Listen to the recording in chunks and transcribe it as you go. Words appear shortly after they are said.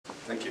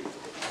Thank you.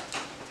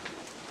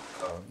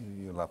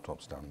 Your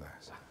laptop's down there.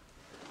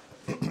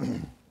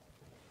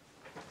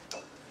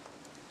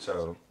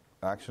 So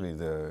actually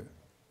the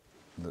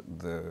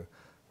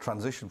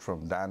transition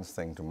from Dan's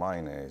thing to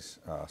mine is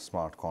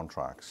smart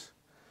contracts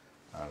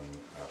and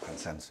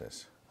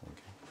consensus.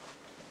 Okay.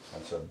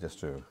 And so just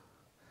to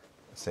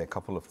say a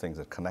couple of things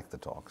that connect the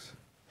talks.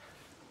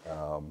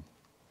 So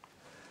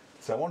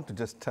I want to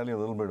just tell you a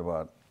little bit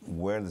about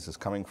where this is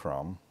coming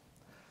from,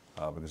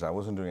 because I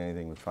wasn't doing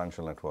anything with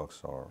financial networks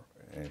or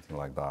anything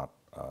like that.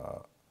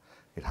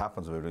 It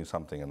happens we were doing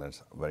something and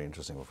that's very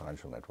interesting for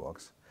financial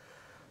networks.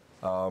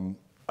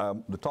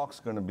 The talk's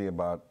going to be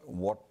about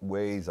what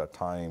ways is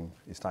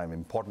time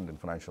important in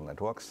financial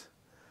networks.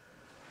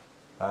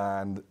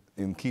 And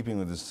in keeping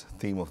with this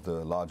theme of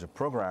the larger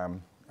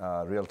program,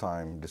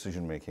 real-time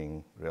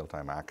decision-making,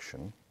 real-time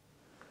action.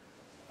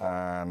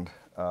 And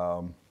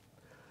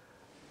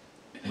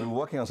we were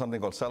working on something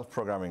called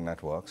self-programming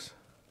networks.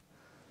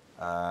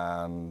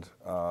 And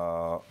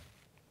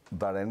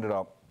that ended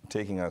up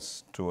taking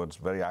us towards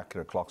very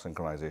accurate clock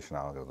synchronization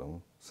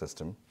algorithm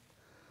system.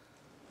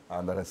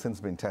 And that has since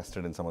been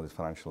tested in some of these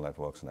financial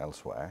networks and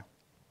elsewhere.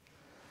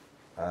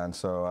 And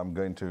so I'm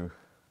going to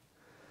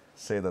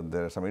say that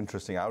there are some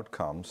interesting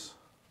outcomes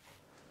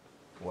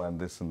when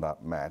this and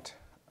that met,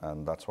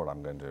 and that's what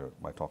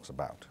my talk's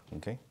about,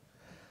 okay?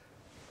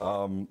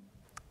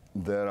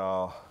 There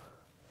are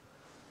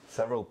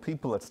several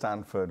people at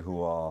Stanford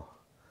who are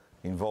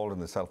involved in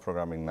the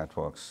self-programming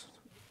networks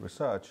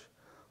research.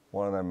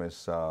 One of them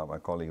is my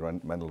colleague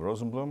Mendel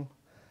Rosenblum,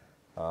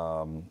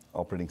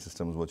 operating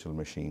systems, virtual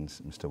machines,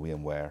 Mr.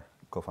 VMware,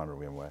 co-founder of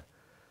VMware,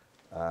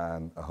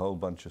 and a whole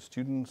bunch of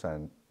students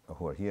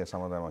who are here.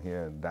 Some of them are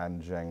here.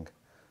 Dan Zheng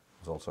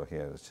is also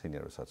here as a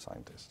senior research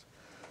scientist.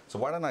 So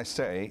why don't I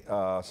say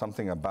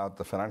something about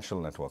the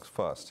financial networks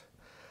first.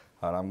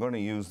 And I'm going to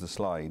use the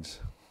slides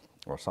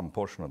or some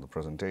portion of the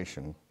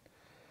presentation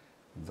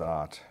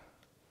that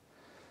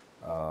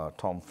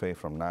Tom Fay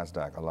from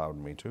NASDAQ allowed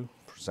me to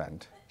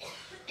present.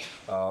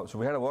 So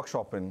we had a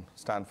workshop in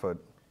Stanford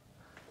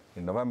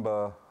in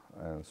November,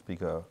 and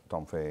speaker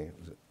Tom Fay,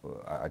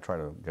 I tried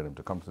to get him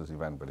to come to this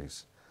event, but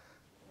he's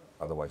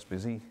otherwise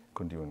busy,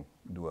 couldn't even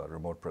do a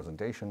remote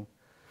presentation.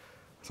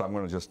 So I'm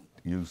going to just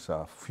use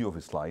a few of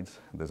his slides.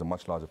 There's a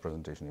much larger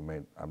presentation he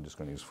made. I'm just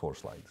going to use 4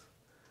 slides.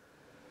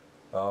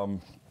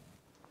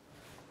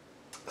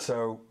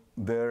 So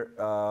there,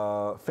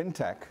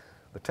 fintech,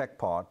 the tech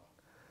part,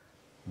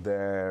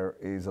 there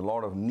is a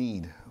lot of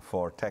need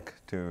for tech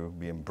to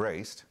be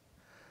embraced,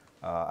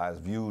 as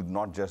viewed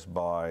not just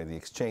by the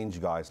exchange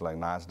guys like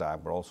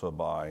NASDAQ, but also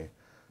by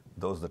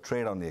those that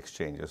trade on the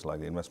exchanges, like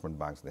the investment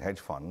banks, the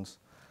hedge funds,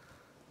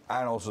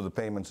 and also the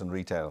payments and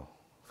retail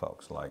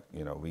folks like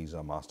Visa,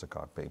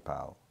 MasterCard,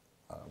 PayPal,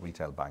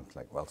 retail banks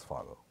like Wells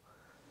Fargo,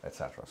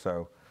 etc.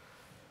 So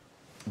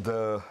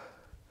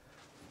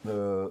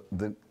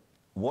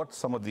what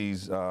some of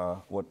these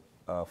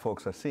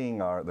folks are seeing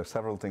there's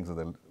several things that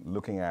they're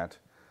looking at.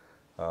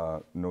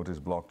 Notice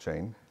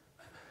blockchain,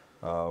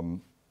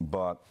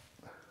 but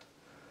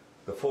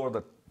the 4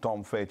 that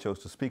Tom Fay chose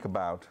to speak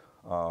about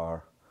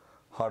are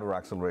hardware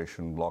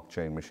acceleration,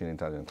 blockchain, machine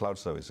intelligence, cloud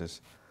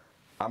services.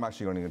 I'm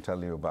actually going to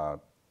tell you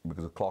about,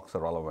 because the clocks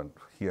are relevant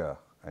here,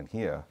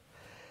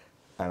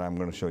 and I'm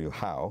going to show you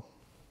how.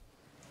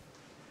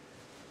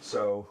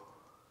 So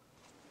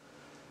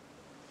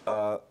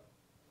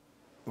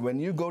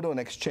when you go to an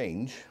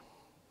exchange,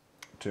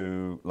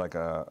 to like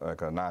a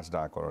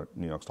NASDAQ or a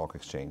New York Stock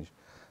Exchange,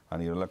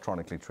 and you're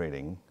electronically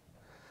trading,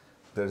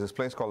 there's this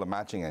place called the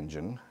matching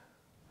engine,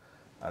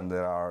 and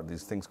there are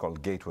these things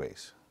called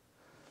gateways.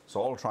 So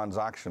all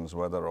transactions,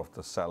 whether of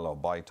the sell or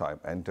buy type,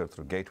 enter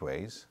through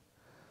gateways,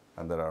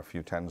 and there are a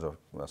few tens of,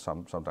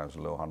 sometimes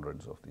low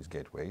hundreds of these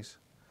gateways,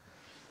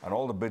 and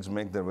all the bids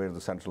make their way to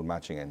the central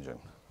matching engine.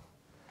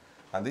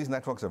 And these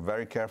networks are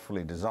very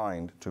carefully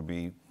designed to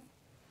be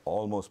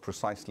almost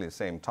precisely the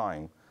same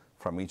time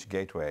from each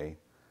gateway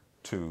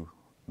to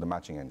the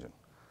matching engine.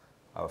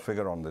 I'll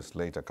figure on this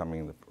later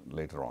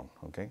on,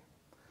 okay?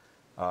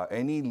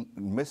 Any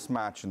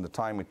mismatch in the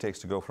time it takes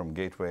to go from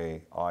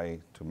gateway I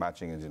to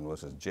matching engine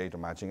versus J to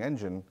matching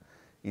engine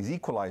is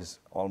equalized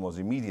almost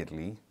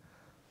immediately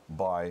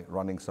by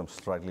running some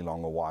slightly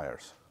longer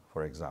wires,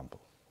 for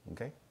example,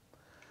 okay?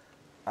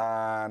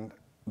 And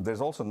there's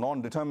also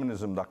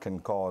non-determinism that can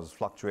cause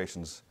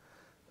fluctuations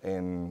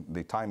in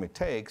the time it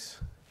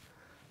takes.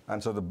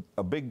 And so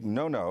a big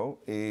no-no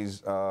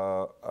is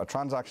a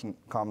transaction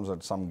comes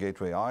at some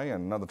gateway I,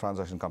 and another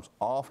transaction comes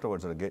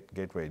afterwards at a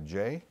gateway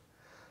J,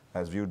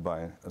 as viewed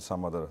by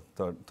some other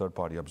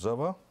third-party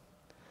observer.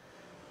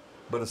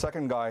 But the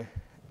second guy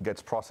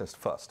gets processed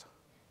first.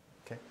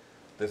 Okay?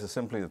 This is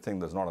simply the thing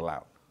that's not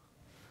allowed.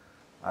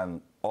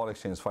 And all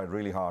exchanges fight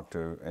really hard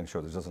to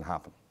ensure this doesn't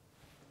happen.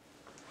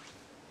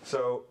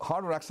 So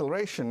hardware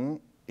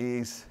acceleration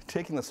is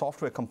taking the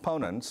software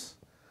components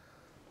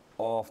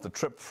of the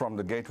trip from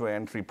the gateway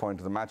entry point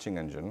to the matching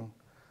engine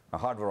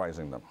and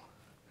hardwareizing them.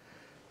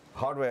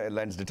 Hardware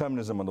lends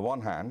determinism on the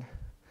one hand.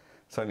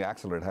 Certainly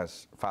Accelerate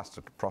has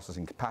faster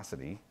processing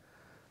capacity,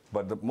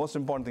 But the most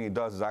important thing it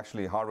does is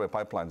actually hardware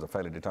pipelines are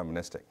fairly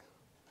deterministic.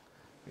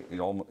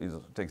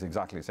 It takes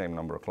exactly the same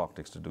number of clock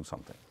ticks to do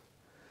something.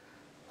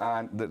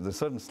 And there's a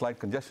certain slight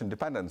congestion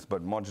dependence,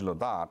 but modulo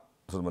that,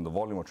 so when the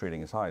volume of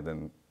trading is high,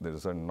 then there's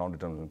a certain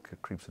non-determinism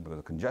creeps in because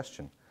of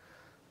congestion.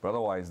 But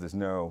otherwise, there's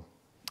no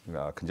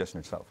congestion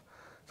itself.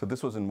 So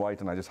this was in white,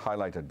 and I just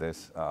highlighted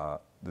this.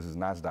 This is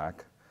NASDAQ,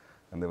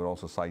 and they were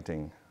also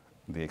citing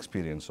the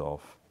experience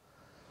of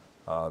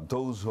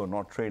those who are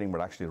not trading but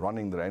actually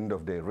running their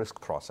end-of-day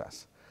risk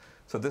process.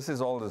 So this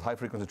is all these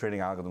high-frequency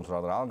trading algorithms or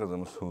other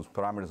algorithms whose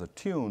parameters are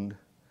tuned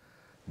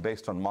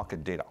based on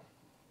market data.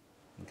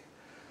 Okay.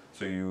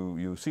 So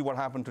you see what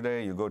happened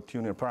today, you go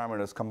tune your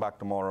parameters, come back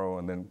tomorrow,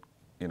 and then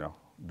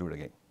do it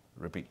again,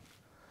 repeat.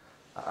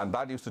 And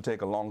that used to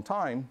take a long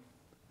time.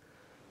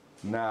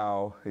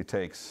 Now it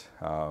takes,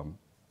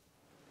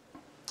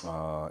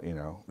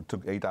 it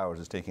took 8 hours.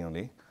 It's taking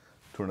only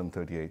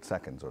 238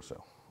 seconds or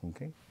so.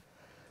 Okay.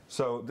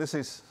 So this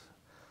is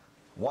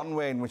one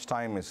way in which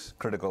time is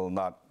critical,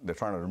 not they're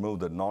trying to remove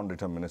the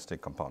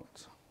non-deterministic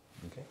components.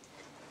 Okay.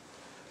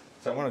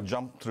 So I'm going to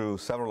jump through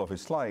several of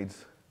his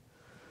slides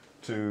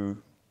to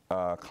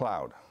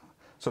cloud.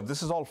 So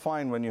this is all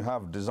fine when you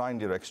have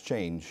designed your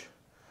exchange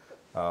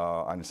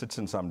and it sits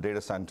in some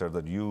data center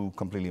that you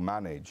completely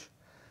manage,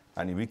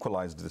 and you've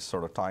equalized this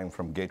sort of time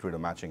from gateway to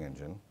matching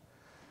engine.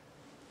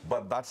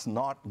 But that's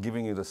not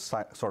giving you the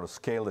sort of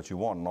scale that you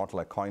want, not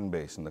like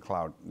Coinbase in the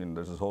cloud.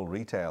 There's this whole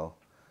retail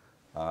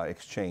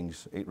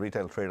exchange,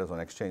 retail traders on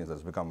exchange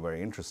that's become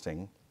very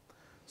interesting.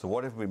 So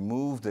what if we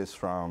move this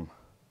from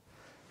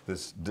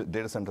this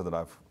data center that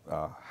I've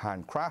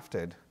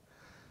handcrafted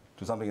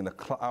to something in the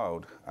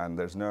cloud, and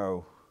there's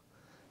no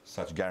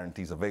such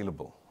guarantees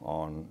available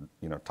on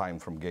time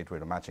from gateway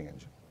to matching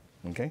engine.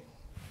 Okay.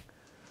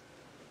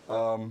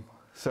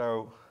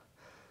 So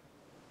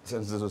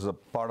since this was a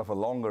part of a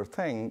longer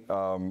thing,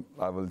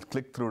 I will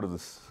click through to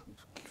this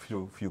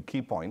few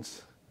key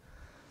points.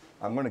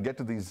 I'm going to get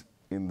to these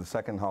in the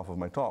second half of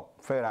my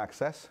talk. Fair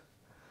access.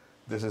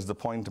 This is the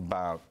point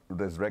about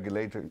there's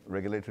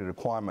regulatory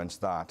requirements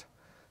that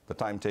the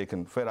time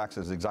taken. Fair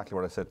access is exactly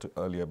what I said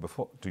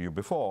to you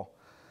before.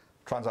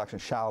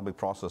 Transactions shall be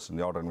processed in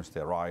the order in which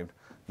they arrived,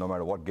 no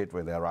matter what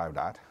gateway they arrived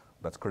at.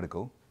 That's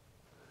critical.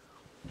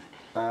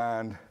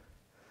 And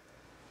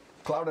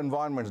cloud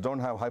environments don't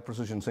have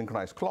high-precision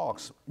synchronized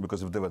clocks,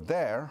 because if they were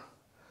there,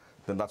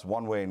 then that's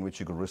one way in which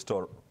you could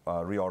restore,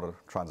 reorder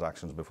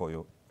transactions before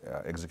you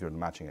execute the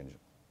matching engine.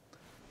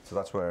 So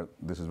that's where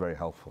this is very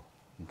helpful.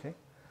 Okay.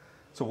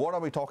 So what are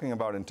we talking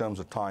about in terms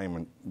of time?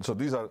 And so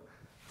these are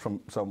from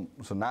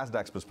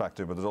NASDAQ's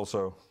perspective, but there's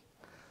also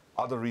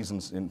other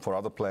reasons for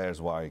other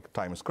players why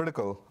time is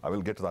critical. I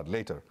will get to that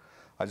later.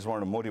 I just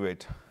wanted to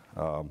motivate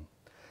that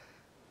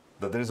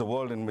there is a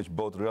world in which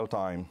both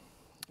real-time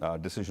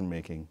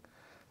decision-making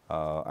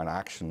and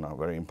action are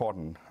very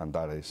important, and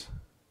that is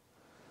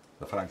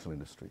the financial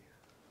industry.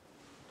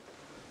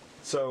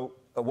 So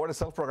what is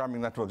self-programming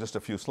network? Just a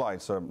few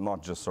slides, so I'm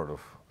not just sort of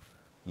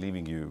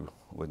leaving you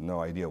with no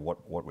idea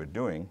what we're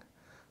doing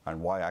and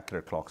why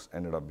accurate clocks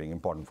ended up being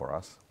important for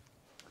us.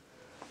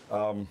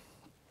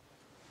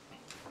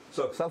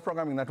 So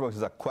self-programming networks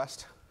is a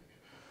quest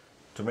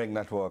to make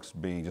networks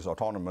be just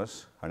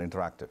autonomous and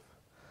interactive.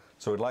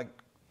 So we'd like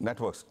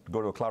networks to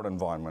go to a cloud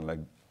environment like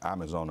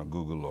Amazon or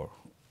Google or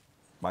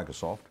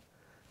Microsoft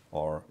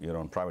or your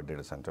own private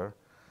data center.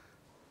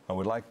 And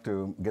we'd like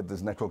to get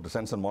this network to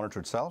sense and monitor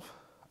itself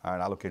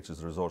and allocates its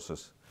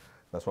resources.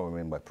 That's what we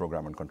mean by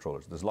program and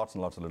controllers. There's lots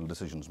and lots of little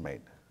decisions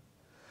made.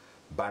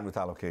 Bandwidth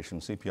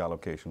allocations, CPU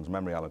allocations,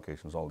 memory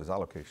allocations, all these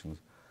allocations.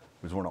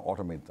 We just want to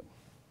automate them.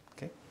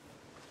 Okay?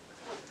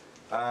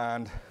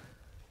 And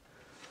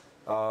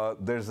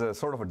there's a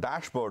sort of a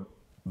dashboard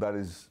that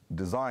is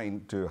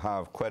designed to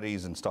have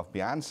queries and stuff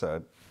be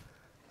answered.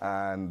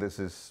 And this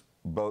is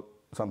both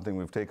something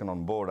we've taken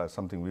on board as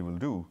something we will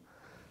do.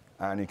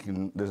 And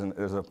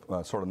there's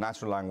a sort of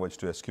natural language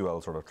to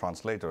SQL sort of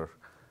translator,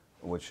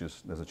 which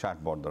is, there's a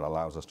chatbot that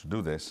allows us to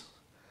do this.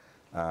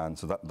 And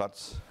so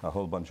that's a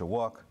whole bunch of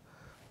work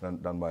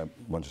done by a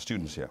bunch of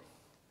students here.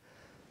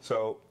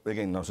 So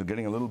again, so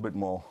getting a little bit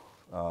more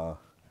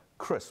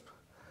crisp,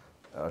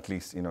 at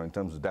least in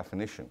terms of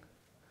definition.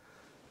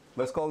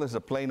 Let's call this a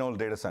plain old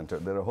data center.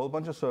 There are a whole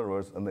bunch of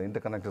servers, and they're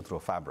interconnected through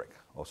a fabric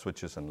of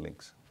switches and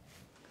links.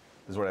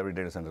 This is what every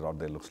data center out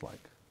there looks like.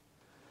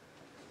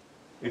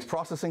 It's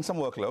processing some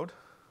workload,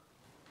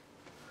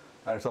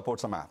 and it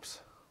supports some apps.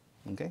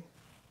 Okay?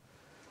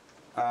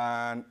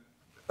 And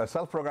a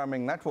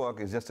self-programming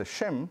network is just a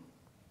shim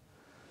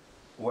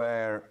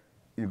where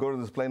you go to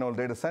this plain old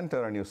data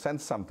center and you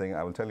sense something,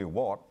 I will tell you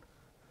what,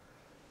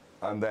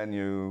 and then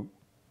you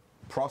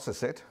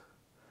process it,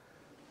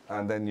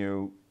 and then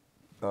you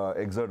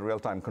exert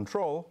real-time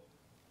control,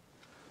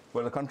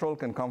 where the control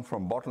can come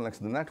from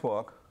bottlenecks in the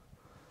network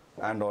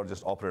and or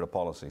just operator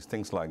policies.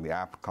 Things like the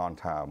app can't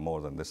have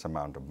more than this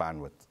amount of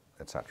bandwidth,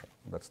 etc.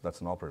 That's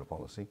an operator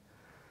policy.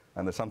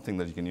 And there's something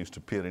that you can use to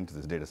peer into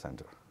this data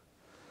center.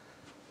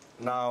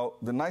 Now,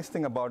 the nice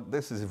thing about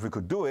this is if we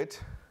could do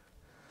it,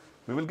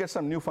 we will get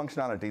some new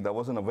functionality that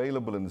wasn't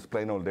available in this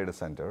plain old data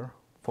center.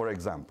 For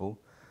example,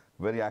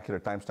 very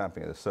accurate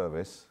timestamping as a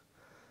service,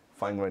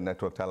 fine-grained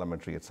network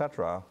telemetry,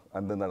 etc.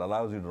 And then that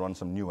allows you to run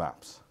some new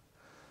apps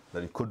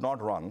that you could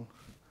not run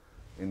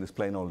in this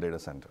plain old data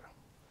center.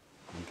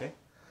 Okay?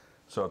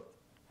 So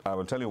I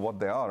will tell you what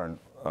they are,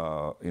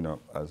 and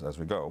as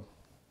we go.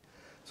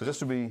 So just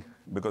to be,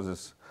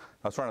 because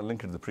I was trying to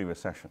link it to the previous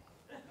session.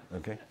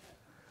 Okay?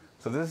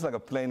 So this is like a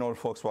plain old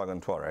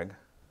Volkswagen Touareg.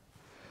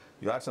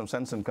 You add some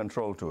sense and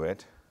control to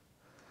it,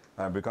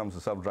 and it becomes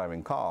a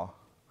self-driving car.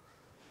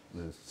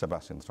 This is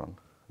Sebastian's run.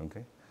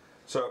 Okay?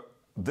 So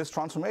this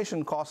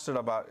transformation costed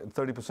about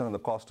 30% of the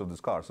cost of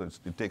this car. So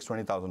it takes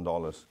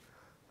 $20,000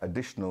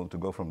 additional to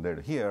go from there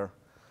to here.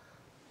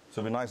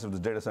 So it'd be nice if the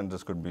data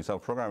centers could be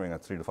self-programming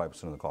at 3 to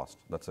 5% of the cost.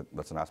 That's an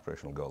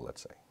aspirational goal,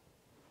 let's say.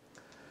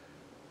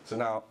 So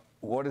now,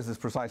 what is this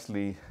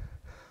precisely?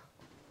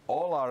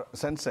 All our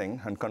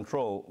sensing and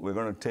control, we're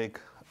going to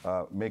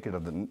make it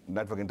of the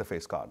network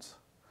interface cards.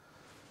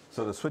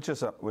 So the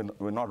switches,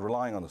 we're not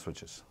relying on the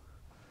switches.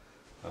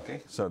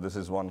 Okay, so this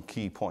is one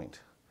key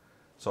point.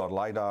 So our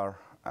LiDAR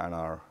and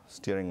our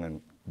steering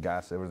and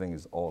gas, everything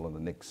is all on the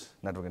NICs,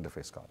 network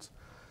interface cards.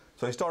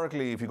 So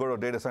historically, if you go to a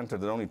data center,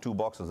 there are only two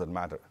boxes that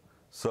matter: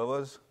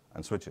 servers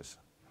and switches.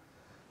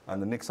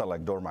 And the NICs are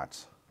like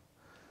doormats.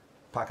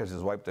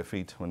 Packages wipe their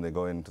feet when they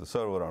go into the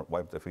server, or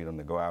wipe their feet when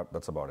they go out.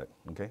 That's about it.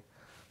 Okay.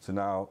 So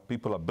now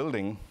people are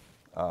building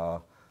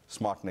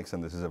smart NICs,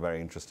 and this is a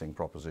very interesting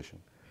proposition.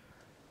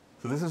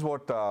 So this is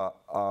what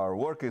our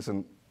work is,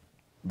 and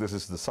this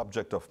is the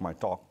subject of my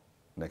talk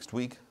next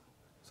week.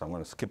 So I'm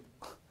going to skip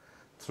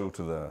through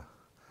to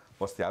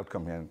what's the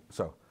outcome here.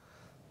 So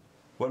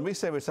when we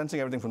say we're sensing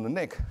everything from the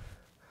NIC,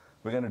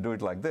 we're going to do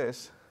it like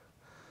this.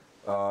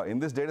 In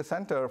this data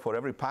center, for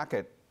every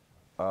packet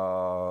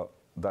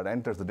that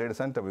enters the data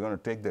center, we're going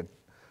to take the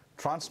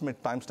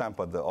transmit timestamp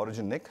at the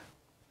origin NIC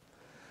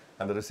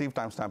and the receive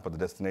timestamp at the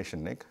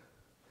destination NIC.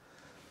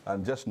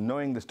 And just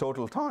knowing this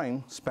total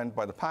time spent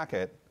by the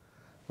packet,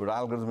 we'd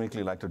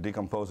algorithmically like to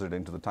decompose it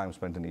into the time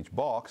spent in each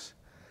box.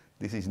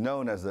 This is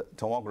known as the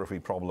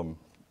tomography problem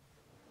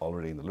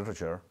already in the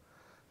literature.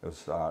 It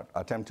was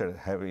attempted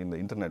heavy in the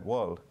internet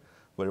world,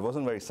 but it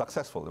wasn't very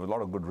successful. There were a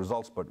lot of good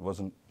results, but it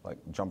wasn't like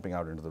jumping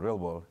out into the real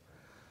world.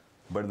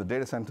 But in the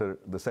data center,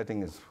 the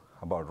setting is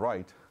about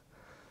right.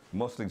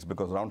 Mostly it's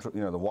because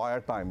the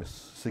wire time is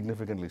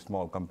significantly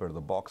small compared to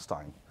the box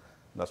time.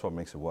 That's what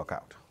makes it work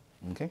out.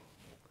 Okay.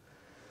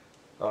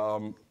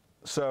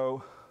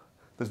 So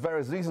there's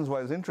various reasons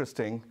why it's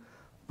interesting,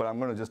 but I'm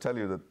going to just tell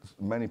you that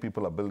many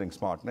people are building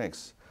smart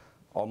NICs.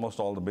 Almost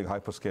all the big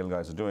hyperscale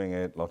guys are doing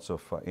it. Lots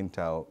of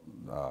Intel,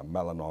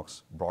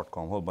 Mellanox,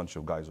 Broadcom, a whole bunch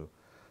of guys who are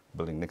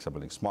building NICs are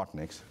building smart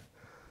NICs.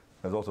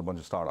 There's also a bunch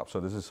of startups. So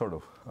this is sort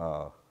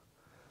of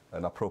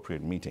an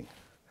appropriate meeting.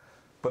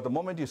 But the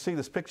moment you see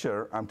this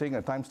picture, I'm taking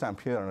a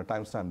timestamp here and a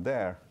timestamp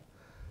there.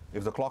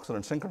 If the clocks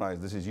aren't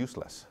synchronized, this is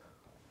useless.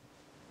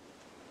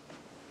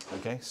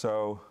 Okay,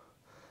 so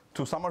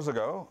 2 summers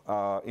ago,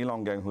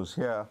 Elon Gang, who's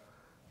here,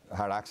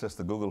 had access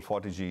to the Google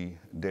 40G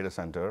data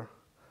center.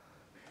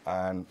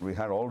 And we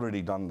had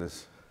already done the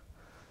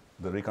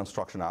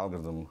reconstruction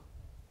algorithm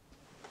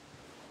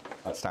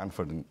at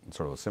Stanford in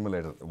sort of a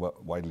simulator,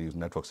 widely used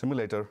network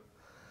simulator.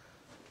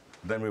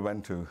 Then he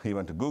went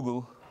to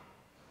Google,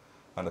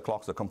 and the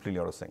clocks are completely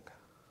out of sync.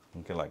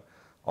 Okay, like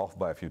off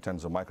by a few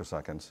tens of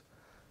microseconds,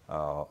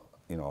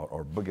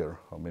 or bigger,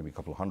 or maybe a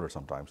couple of hundred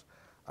sometimes.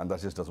 And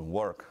that just doesn't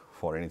work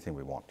for anything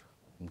we want.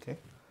 Okay,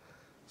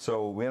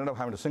 so we ended up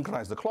having to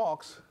synchronize the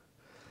clocks.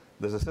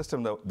 There's a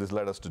system that this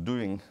led us to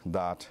doing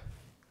that.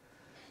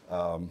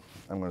 I'm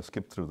going to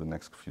skip through the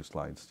next few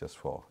slides just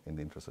in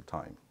the interest of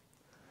time.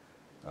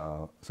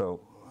 I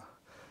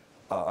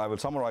will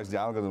summarize the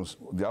algorithms.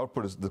 The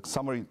output is, the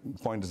summary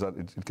point is that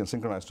it can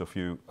synchronize to a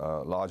few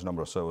large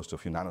number of servers to a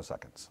few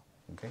nanoseconds.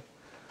 Okay,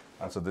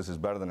 and so this is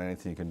better than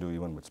anything you can do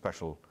even with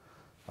special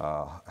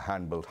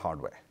hand-built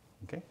hardware.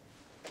 Okay,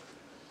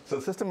 so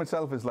the system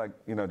itself is like,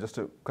 just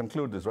to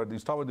conclude this, right? You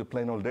start with the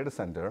plain old data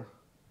center.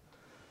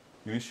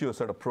 You issue a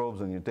set of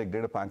probes and you take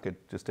data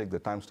packet, just take the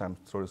timestamp,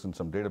 throw this in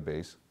some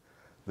database.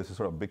 This is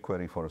sort of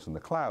BigQuery for us in the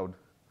cloud.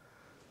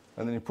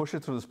 And then you push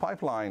it through this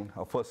pipeline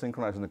of first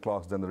synchronizing the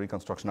clocks, then the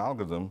reconstruction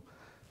algorithm,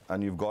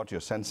 and you've got your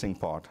sensing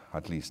part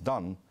at least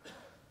done.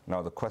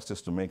 Now the quest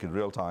is to make it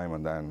real time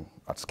and then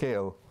at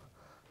scale,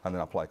 and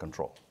then apply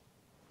control.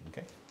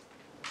 Okay?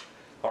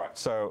 All right,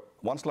 so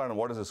one slide on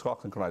what is this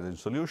clock synchronization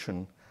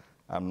solution.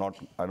 I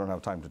don't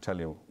have time to tell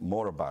you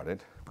more about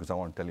it because I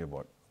want to tell you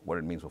about what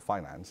it means for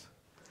finance.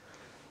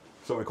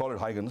 So we call it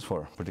Huygens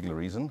for a particular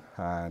reason,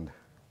 and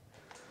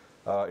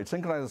it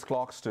synchronizes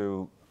clocks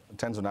to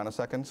tens of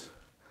nanoseconds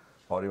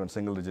or even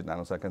single-digit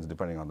nanoseconds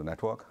depending on the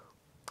network.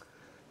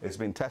 It's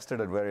been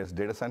tested at various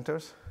data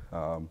centers.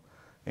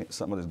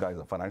 Some of these guys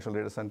are financial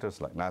data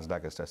centers, like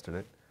NASDAQ has tested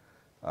it.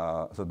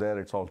 So there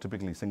it's all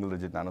typically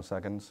single-digit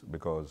nanoseconds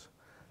because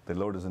the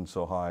load isn't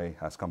so high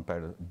as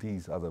compared to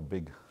these other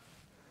big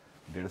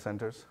data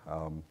centers.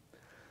 And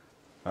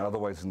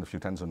otherwise in a few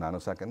tens of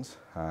nanoseconds.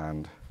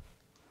 And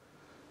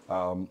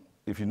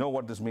If you know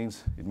what this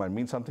means, it might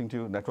mean something to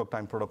you. Network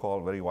time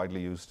protocol, very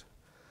widely used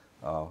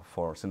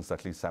since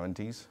at least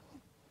 70s.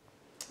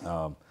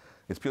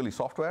 It's purely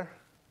software.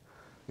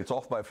 It's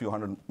off by a few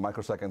hundred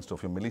microseconds to a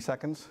few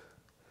milliseconds.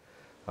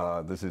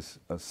 This is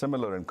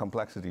similar in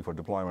complexity for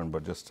deployment,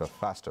 but just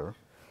faster.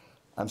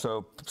 And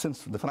so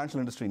since the financial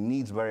industry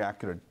needs very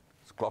accurate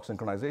clock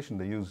synchronization,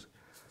 they use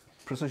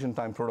precision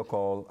time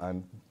protocol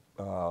and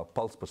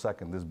pulse per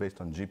second. This is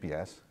based on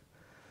GPS.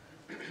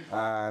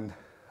 And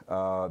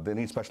they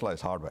need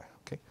specialized hardware.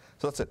 Okay?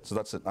 So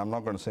that's it. I'm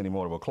not going to say any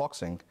more about clock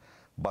sync,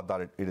 but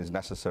that it is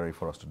necessary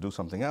for us to do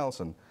something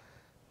else, and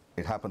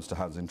it happens to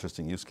have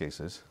interesting use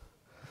cases.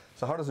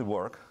 So how does it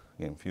work?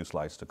 Again, a few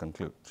slides to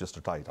conclude, just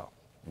to tie it up.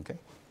 Okay?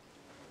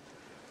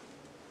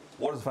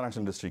 What does the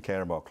financial industry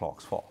care about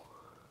clocks for?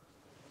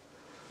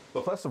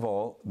 Well, first of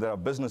all, there are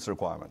business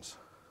requirements.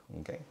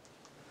 Okay?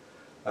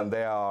 And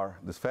they are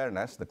this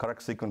fairness, the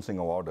correct sequencing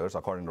of orders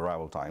according to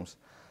arrival times,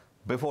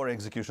 before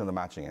execution of the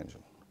matching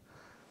engine.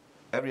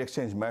 Every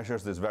exchange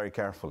measures this very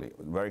carefully.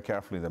 Very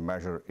carefully they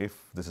measure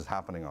if this is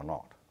happening or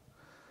not.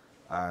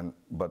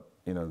 But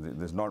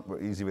there's not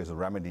easy ways of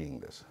remedying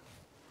this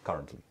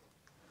currently.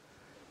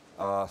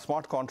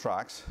 Smart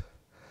contracts.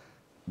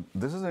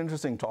 This is an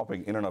interesting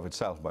topic in and of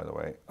itself, by the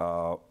way.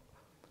 But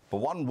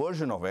one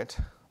version of it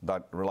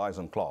that relies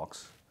on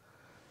clocks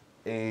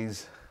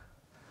is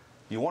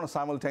you want to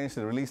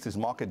simultaneously release this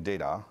market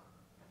data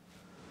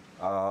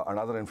and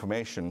other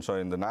information. So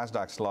in the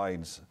NASDAQ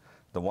slides,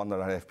 the one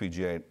that had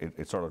FPGA,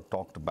 it sort of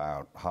talked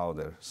about how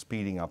they're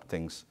speeding up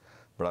things,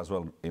 but as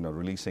well,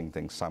 releasing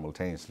things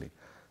simultaneously.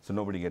 So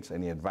nobody gets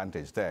any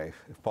advantage there,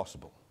 if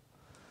possible.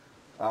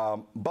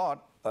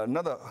 But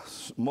another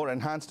more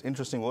enhanced,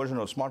 interesting version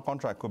of smart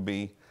contract could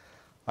be,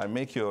 I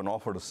make you an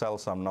offer to sell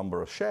some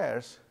number of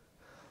shares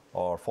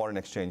or foreign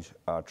exchange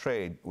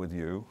trade with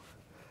you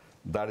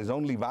that is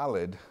only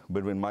valid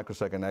between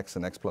microsecond X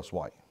and X plus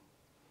Y.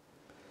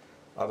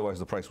 Otherwise,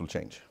 the price will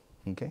change.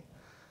 Okay?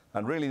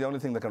 And really, the only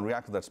thing that can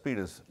react to that speed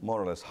is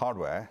more or less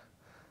hardware,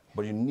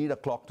 but you need a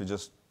clock to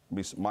just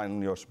be, mine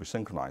and yours should be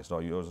synchronized,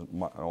 or yours,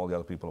 all the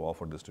other people who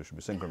offered this to should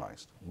be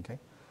synchronized. Okay?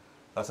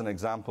 That's an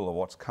example of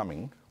what's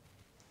coming.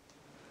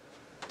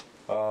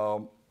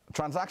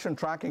 Transaction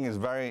tracking is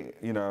very,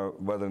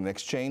 whether in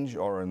exchange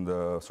or in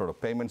the sort of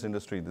payments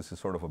industry, this is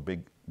sort of a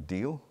big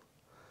deal.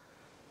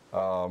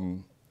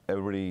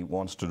 Everybody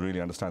wants to really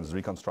understand this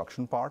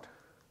reconstruction part.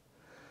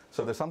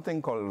 So there's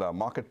something called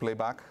market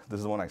playback. This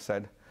is the one I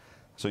said.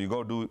 So you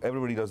go do,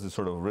 everybody does this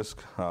sort of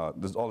risk,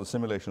 there's all the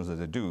simulations that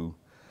they do.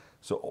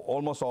 So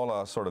almost all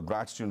our sort of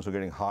grad students who are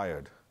getting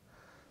hired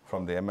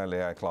from the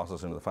MLAI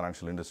classes into the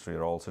financial industry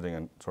are all sitting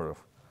and sort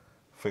of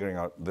figuring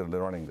out, they're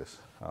running this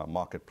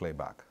market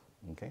playback.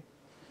 Okay?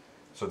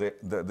 So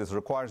this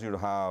requires you to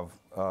have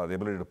the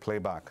ability to play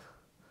back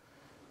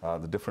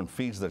the different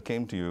feeds that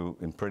came to you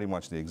in pretty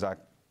much the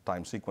exact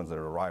time sequence that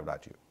arrived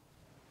at you.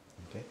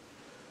 Okay?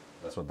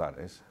 That's what that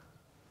is.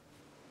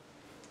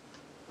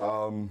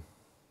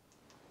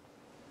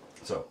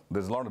 So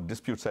there's a lot of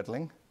dispute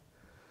settling,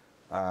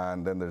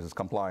 and then there's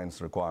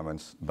compliance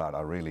requirements that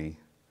are really,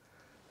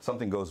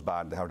 something goes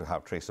bad, they have to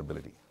have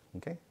traceability.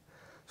 Okay?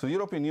 So the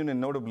European Union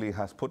notably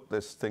has put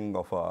this thing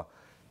of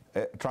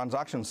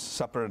transactions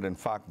separated in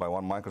fact by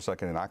 1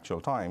 microsecond in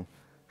actual time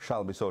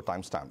shall be so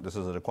timestamped. This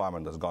is a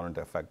requirement that's gone into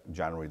effect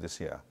January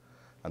this year,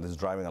 and this is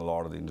driving a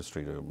lot of the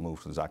industry to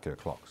move to these accurate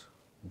clocks.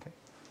 Okay?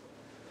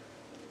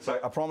 So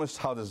I promised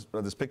how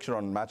this picture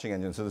on matching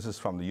engine. So this is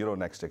from the Euro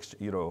Next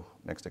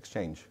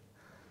Exchange.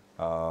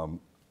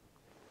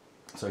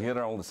 So here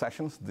are all the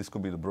sessions. This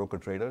could be the broker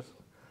traders.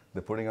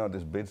 They're putting out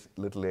this bids,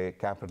 little a,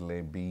 capital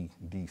A, B,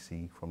 D,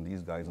 C from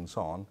these guys and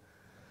so on.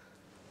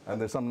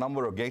 And there's some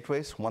number of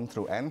gateways, 1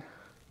 through N.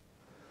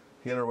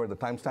 Here are where the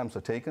timestamps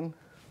are taken.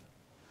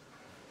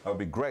 It would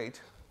be great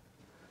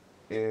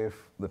if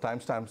the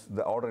timestamps,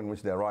 the order in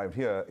which they arrive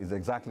here is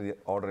exactly the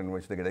order in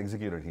which they get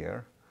executed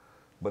here.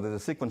 But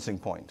there's a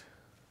sequencing point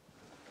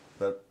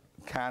that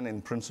can,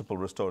 in principle,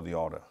 restore the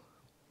order.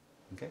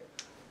 Okay?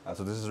 And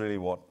so this is really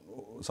what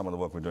some of the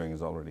work we're doing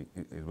is already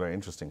is very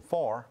interesting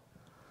for.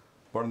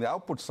 But on the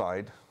output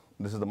side,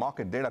 this is the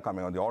market data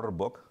coming on the order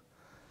book,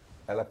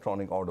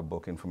 electronic order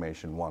book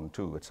information, 1,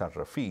 2, et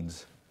cetera,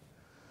 feeds.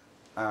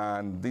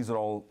 And these are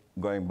all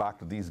going back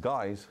to these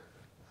guys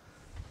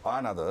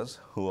and others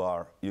who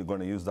are, you're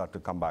going to use that to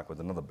come back with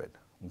another bid.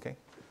 Okay?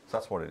 So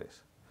that's what it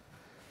is.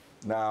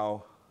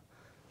 Now,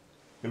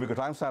 if we could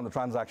timestamp the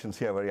transactions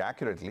here very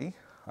accurately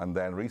and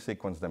then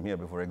resequence them here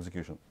before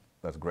execution,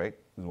 that's great.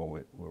 This is what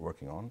we're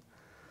working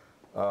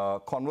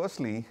on.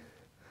 Conversely,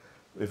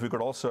 if we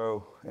could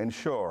also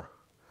ensure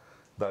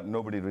that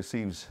nobody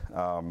receives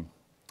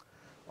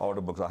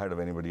order books ahead of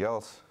anybody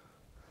else,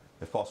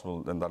 if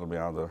possible, then that'll be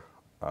another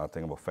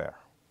thing about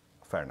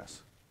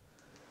fairness.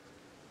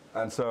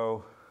 And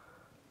so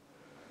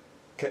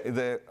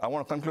I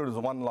want to conclude with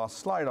one last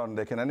slide on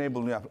they can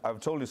enable me. I've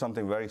told you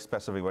something very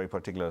specific, very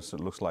particular. So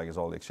it looks like it's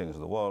all the exchanges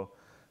of the world,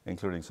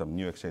 including some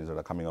new exchanges that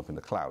are coming up in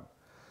the cloud.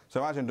 So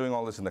imagine doing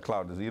all this in the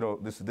cloud.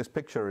 This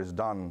picture is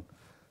done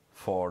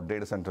for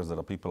data centers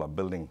that people are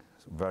building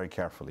very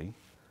carefully.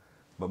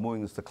 But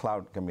moving this to the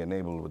cloud can be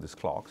enabled with these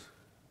clocks.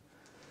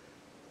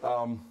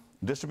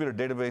 Distributed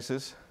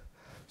databases.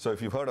 So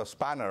if you've heard of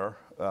Spanner,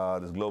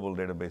 this global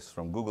database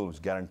from Google,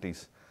 which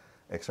guarantees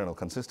external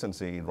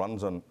consistency, it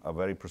runs on a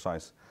very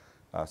precise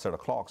set of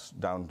clocks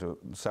down to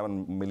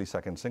 7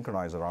 milliseconds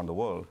synchronized around the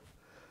world,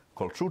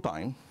 called true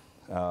time.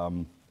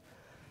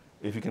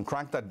 If you can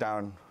crank that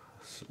down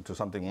to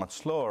something much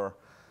slower,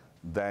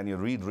 then your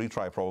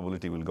read-retry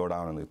probability will go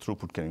down and the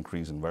throughput can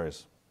increase and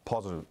various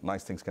positive,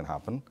 nice things can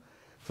happen.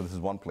 So this is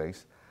one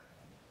place.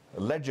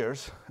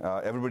 Ledgers,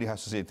 everybody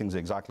has to say things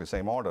exactly the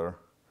same order,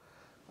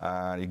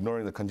 and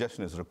ignoring the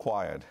congestion is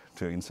required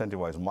to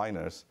incentivize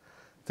miners.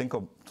 Think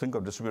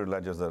of distributed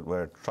ledgers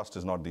where trust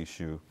is not the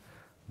issue,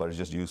 but it's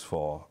just used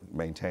for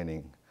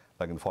maintaining,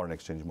 like in the foreign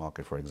exchange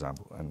market, for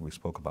example, and we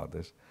spoke about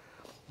this.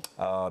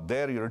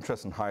 There you're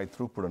interested in high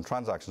throughput and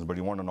transactions, but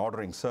you want an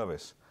ordering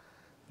service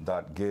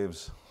that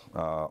gives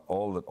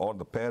all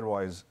the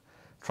pairwise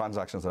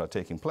transactions that are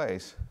taking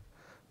place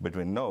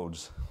between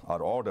nodes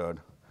are ordered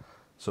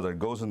so that it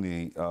goes in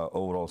the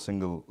overall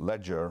single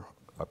ledger,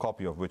 a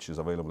copy of which is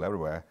available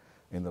everywhere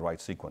in the right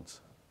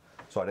sequence.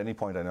 So at any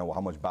point I know how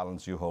much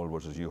balance you hold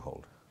versus you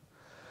hold.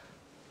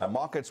 And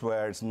markets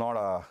where it's not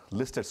a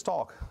listed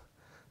stock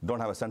don't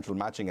have a central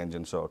matching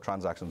engine, so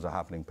transactions are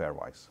happening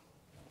pairwise,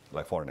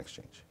 like foreign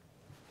exchange.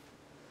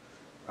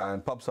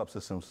 And pub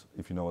subsystems,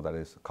 if you know what that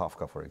is,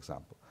 Kafka, for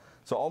example.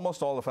 So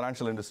almost all the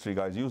financial industry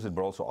guys use it,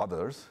 but also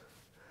others.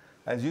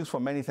 And it's used for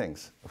many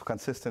things,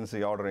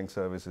 consistency, ordering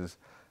services,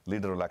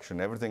 leader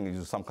election, everything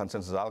uses some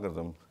consensus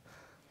algorithm.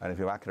 And if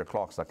you have accurate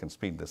clocks, that can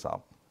speed this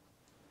up.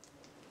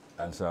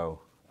 And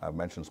so I've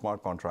mentioned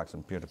smart contracts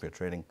and peer-to-peer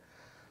trading.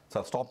 So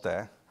I'll stop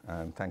there,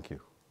 and thank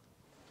you.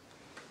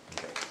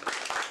 Okay.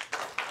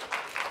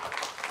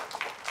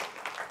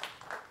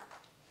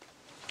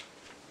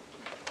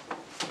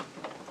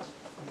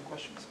 Any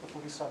questions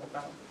before we start the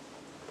panel?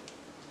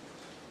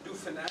 Do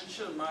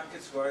financial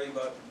markets worry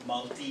about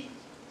multilateral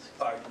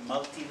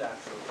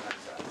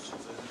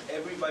transactions? Or is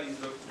everybody's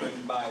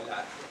looking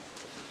bilateral?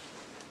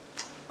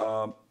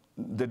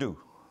 They do.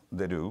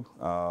 They do.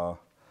 Does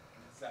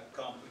that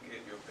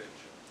complicate your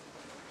picture?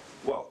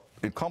 Well,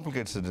 it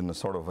complicates it in a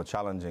sort of a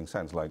challenging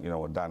sense, like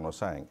what Dan was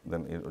saying.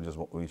 Then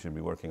we should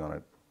be working on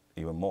it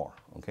even more.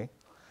 Okay.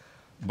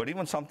 But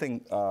even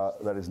something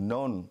that is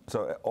known,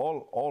 so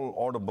all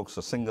order books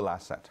are single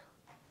asset.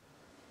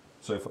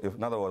 So if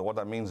in other words, what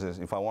that means is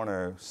if I want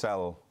to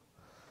sell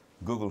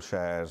Google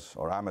shares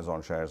or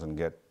Amazon shares and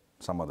get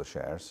some other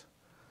shares,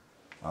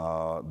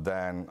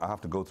 then I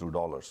have to go through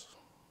dollars.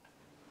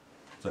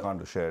 So I can't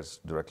do shares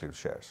directly to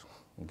shares.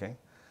 Okay?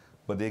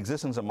 But the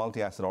existence of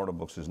multi-asset order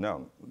books is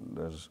known.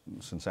 There's,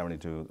 since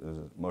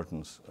 72,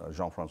 Mertens,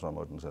 Jean-Francois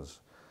Mertens has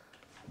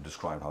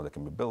described how they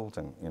can be built,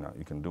 and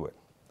you can do it.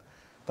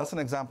 That's an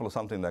example of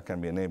something that can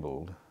be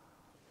enabled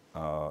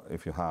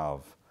if you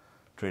have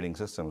trading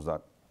systems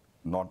that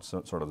not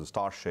sort of the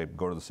star shape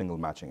go to the single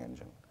matching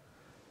engine.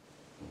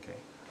 Okay,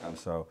 and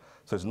so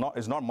it's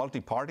not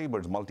multi-party, but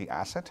it's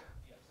multi-asset.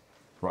 Yes.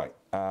 Right,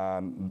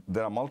 and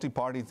there are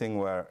multi-party thing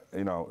where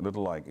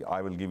little like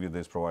I will give you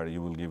this provider,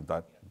 you will give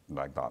that,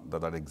 like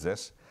that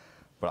exists,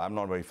 but I'm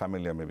not very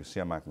familiar. Maybe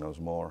CMAC knows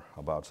more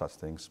about such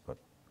things, but.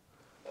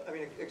 I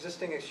mean,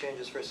 existing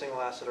exchanges for a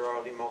single asset are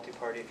already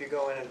multi-party. If you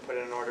go in and put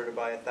in an order to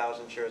buy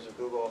 1,000 shares of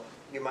Google,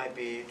 you might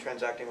be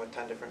transacting with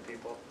 10 different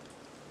people.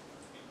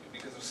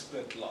 Because of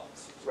split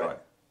lots. Right.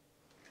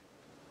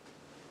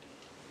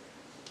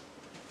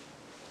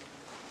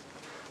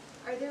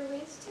 Are there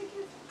ways to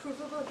give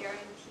provable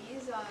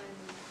guarantees on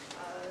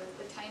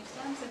the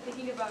timestamps? I'm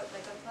thinking about,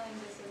 like, applying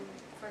this in,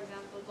 for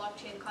example,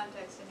 blockchain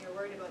context, and you're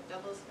worried about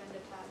double spend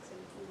attacks and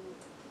who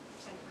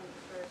sent money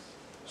first.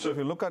 So if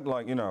you look at,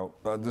 like,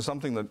 there's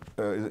something that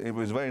it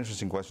was a very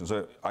interesting question.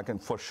 So I can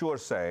for sure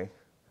say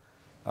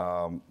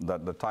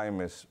that the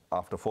time is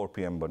after 4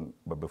 p.m.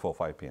 but before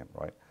 5 p.m.,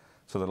 right?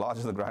 So the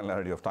larger the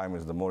granularity of time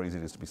is, the more easy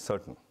it is to be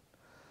certain.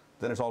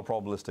 Then it's all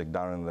probabilistic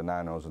down in the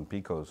nanos and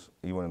picos,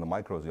 even in the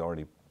micros you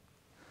already.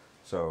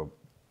 So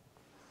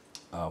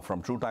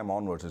from true time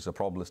onwards, it's a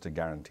probabilistic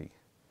guarantee.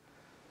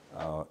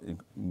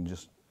 It's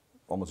just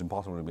almost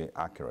impossible to be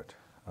accurate,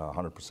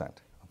 100%.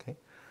 Okay,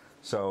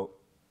 so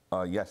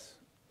yes,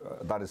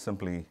 that is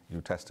simply you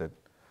test it,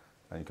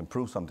 and you can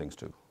prove some things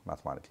too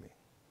mathematically.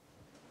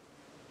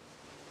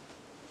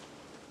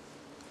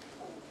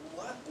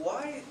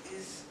 Why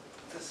is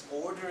this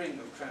ordering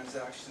of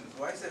transactions?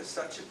 Why is there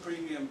such a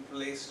premium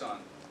placed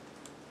on?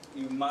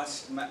 You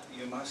must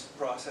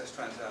process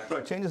transactions. So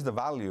it changes the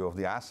value of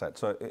the asset.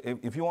 So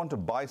if you want to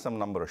buy some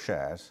number of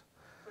shares,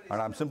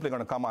 and I'm simply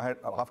going to come ahead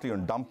after you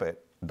and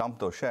dump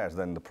those shares,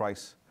 then the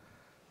price,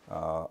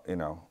 it's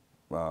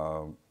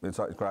going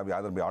to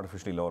either be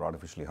artificially low or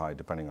artificially high,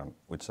 depending on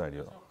which side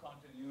you're on. There's no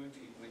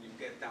continuity when you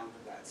get down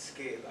to that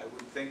scale. I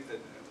would think that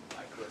in a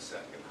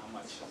microsecond, how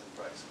much is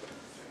the price going to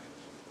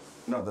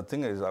change? No, the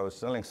thing is, I was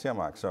telling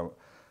CMAC, so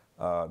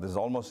this is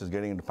almost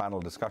getting into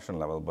panel discussion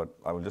level, but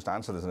I will just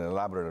answer this in an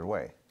elaborated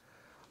way.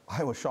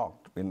 I was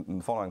shocked in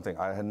the following thing.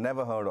 I had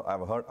never heard,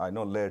 I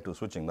know layer 2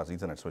 switching, that's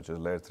Ethernet switches,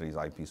 layer 3 is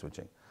IP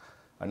switching.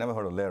 I never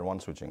heard of layer 1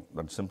 switching.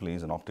 That simply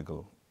is an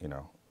optical,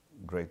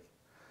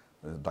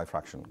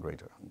 diffraction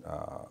grater,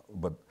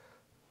 but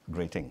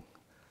grating.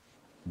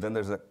 Then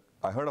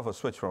I heard of a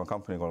switch from a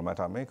company called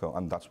Metamako,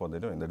 and that's what they're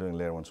doing. They're doing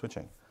layer 1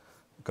 switching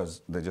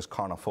because they just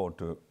can't afford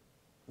to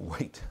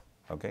wait,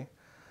 okay?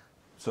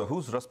 So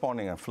who's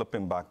responding and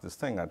flipping back this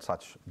thing at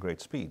such great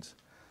speeds?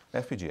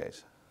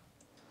 FPGAs.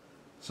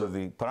 So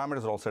the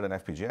parameters are all set in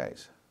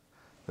FPGAs.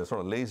 The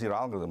sort of lazier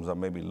algorithms are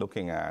maybe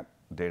looking at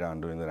data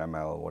and doing their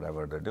ML,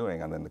 whatever they're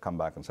doing, and then they come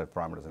back and set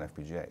parameters in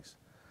FPGAs.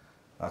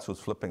 That's who's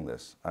flipping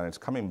this. And it's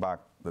coming back,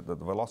 the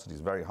velocity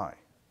is very high.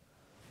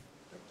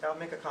 I'll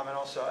make a comment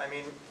also. I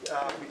mean,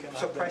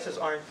 so prices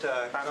aren't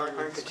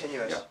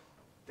continuous. Yeah.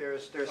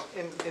 There's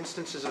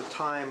instances of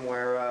time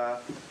where,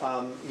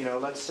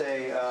 let's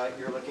say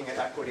you're looking at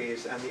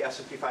equities and the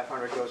S&P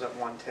 500 goes up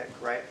 1 tick,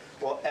 right?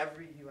 Well,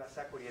 every U.S.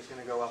 equity is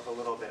going to go up a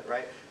little bit,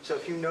 right? So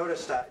if you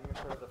notice that, and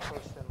you're sort of the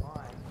first in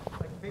line,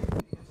 like basically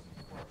the instant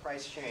before a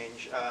price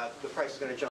change, the price is going to jump